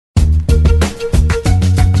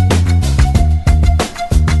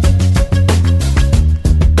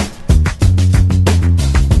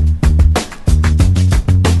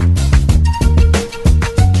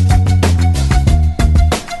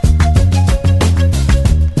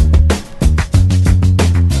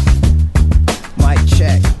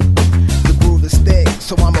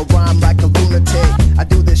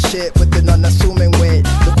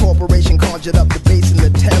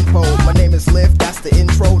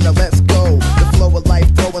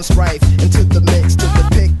and strife into the mix to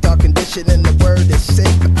depict our condition, and the word is sick.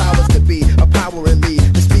 The powers to be, a power in me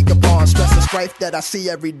to speak upon stress and strife that I see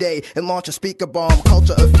every day, and launch a speaker bomb.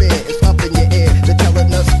 Culture of fear is up in your ear. They're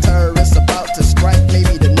telling us terrorists about to strike,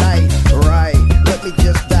 maybe tonight. Right, let me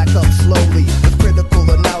just back up slowly with critical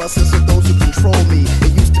analysis of those who control me.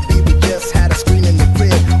 It used to be we just had a screen in the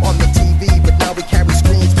crib on the TV, but now we carry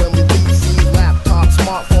screens when we leave. See laptops,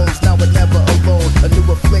 smartphones, now we're never alone. A new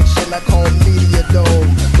affliction I call media dome.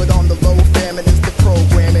 But on the low, famine is the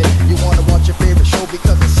programming. You wanna watch your favorite show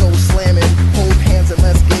because it's so slamming. Hold hands and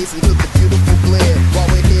let's gaze into the beautiful glare.